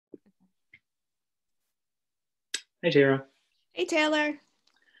Hi, Tara. Hey, Taylor.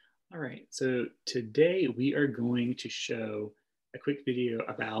 All right, so today we are going to show a quick video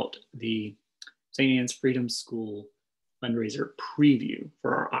about the St. Anne's Freedom School fundraiser preview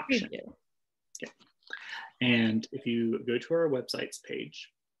for our auction. Preview. Okay. And if you go to our website's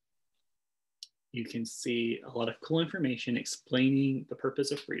page, you can see a lot of cool information explaining the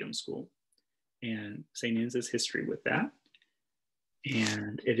purpose of Freedom School and St. Anne's history with that.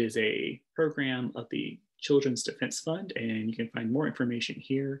 And it is a program of the Children's Defense Fund, and you can find more information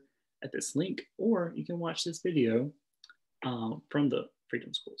here at this link, or you can watch this video from the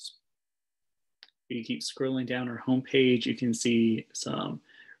Freedom Schools. If you keep scrolling down our homepage, you can see some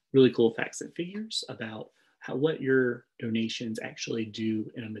really cool facts and figures about what your donations actually do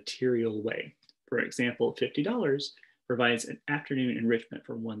in a material way. For example, $50 provides an afternoon enrichment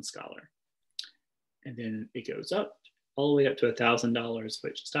for one scholar. And then it goes up all the way up to $1,000,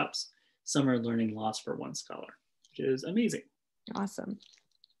 which stops summer learning loss for one scholar, which is amazing. Awesome.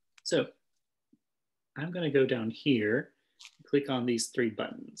 So I'm going to go down here, click on these three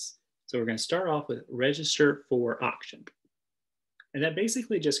buttons. So we're going to start off with register for auction. And that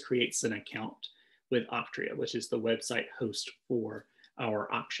basically just creates an account with Octria, which is the website host for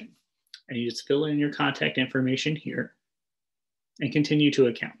our auction. And you just fill in your contact information here and continue to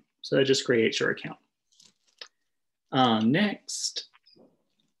account. So that just creates your account. Next,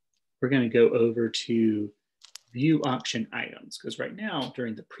 we're going to go over to view auction items, because right now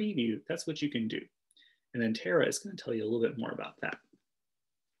during the preview, that's what you can do. And then Tara is going to tell you a little bit more about that.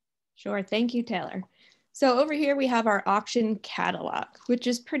 Sure. Thank you, Taylor. So over here we have our auction catalog, which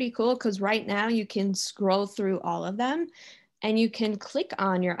is pretty cool because right now you can scroll through all of them and you can click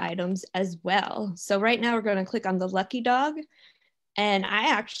on your items as well. So right now we're going to click on the lucky dog. And I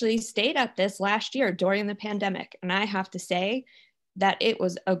actually stayed at this last year during the pandemic. And I have to say that it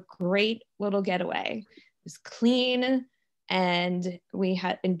was a great little getaway. It was clean and we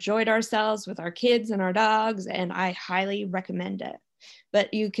had enjoyed ourselves with our kids and our dogs, and I highly recommend it.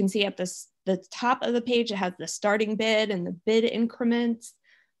 But you can see at the top of the page, it has the starting bid and the bid increments.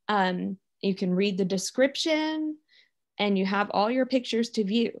 You can read the description and you have all your pictures to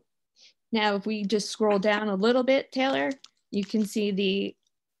view. Now, if we just scroll down a little bit, Taylor, you can see the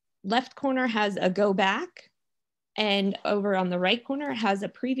left corner has a go back, and over on the right corner has a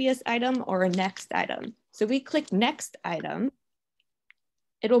previous item or a next item. So if we click next item,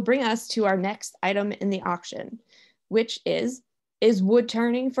 it'll bring us to our next item in the auction, which is wood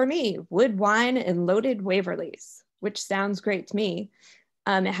turning for me, wood, wine, and loaded Waverleys, which sounds great to me.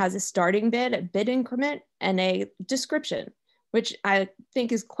 It has a starting bid, a bid increment, and a description, which I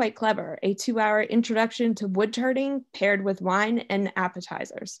think is quite clever. A 2-hour introduction to wood turning paired with wine and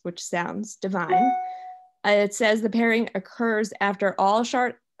appetizers, which sounds divine. It says the pairing occurs after all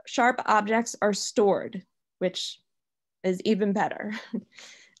sharp objects are stored, which is even better.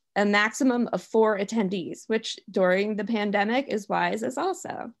 A maximum of 4 attendees, which during the pandemic is wise as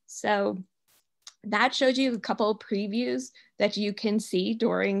also. So that shows you a couple of previews that you can see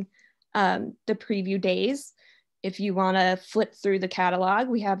during the preview days. If you want to flip through the catalog,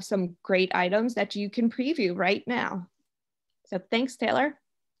 we have some great items that you can preview right now. So thanks, Taylor.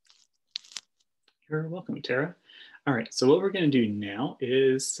 You're welcome, Tara. All right, so what we're going to do now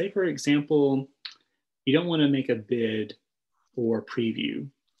is, say, for example, you don't want to make a bid or preview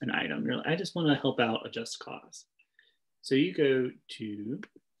an item. You're like, I just want to help out a just cause. So you go to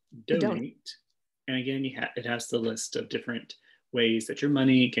donate, and again, it has the list of different ways that your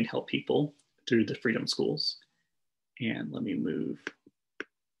money can help people through the Freedom Schools. And let me move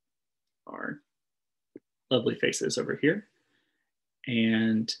our lovely faces over here.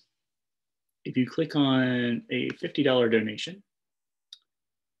 And if you click on a $50 donation,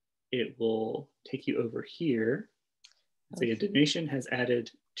 it will take you over here. Say a donation has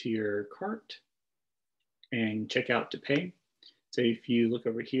added to your cart and check out to pay. So if you look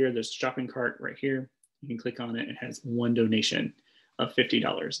over here, there's a shopping cart right here. You can click on it. It has one donation of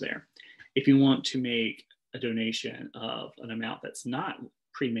 $50 there. If you want to make a donation of an amount that's not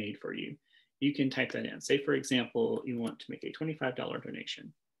pre-made for you, you can type that in. Say, for example, you want to make a $25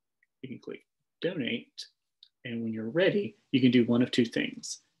 donation. You can click donate, and when you're ready, you can do one of two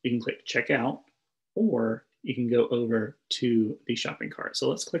things. You can click checkout, or you can go over to the shopping cart. So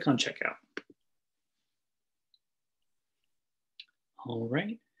let's click on checkout. All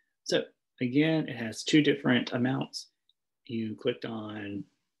right, so again, it has 2 different amounts. You clicked on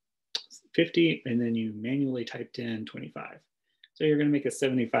 50 and then you manually typed in 25. So you're going to make a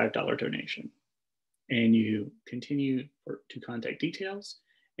 $75 donation, and you continue to contact details.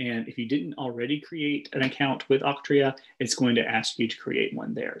 And if you didn't already create an account with Octria, it's going to ask you to create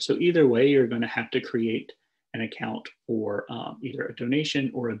one there. So either way, you're going to have to create an account for either a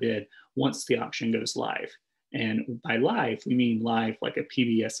donation or a bid once the auction goes live. And by live, we mean live like a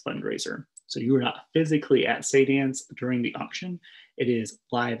PBS fundraiser. So you are not physically at Saydance during the auction. It is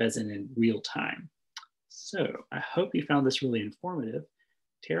live as in real time. So I hope you found this really informative.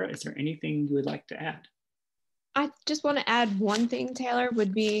 Tara, is there anything you would like to add? I just want to add one thing, Taylor,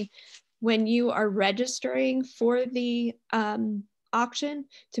 would be when you are registering for the auction,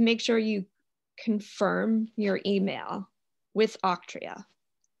 to make sure you confirm your email with Octria.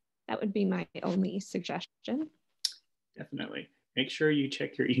 That would be my only suggestion. Definitely. Make sure you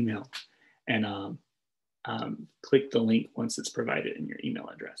check your email and click the link once it's provided in your email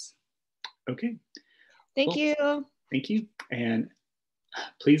address. Okay. Thank you. Thank you. And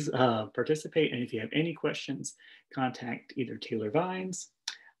please participate. And if you have any questions, contact either Taylor Vines,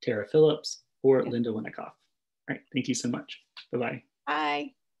 Tara Phillips, or Linda Winikoff. All right. Thank you so much. Bye-bye.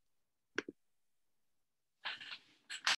 Bye.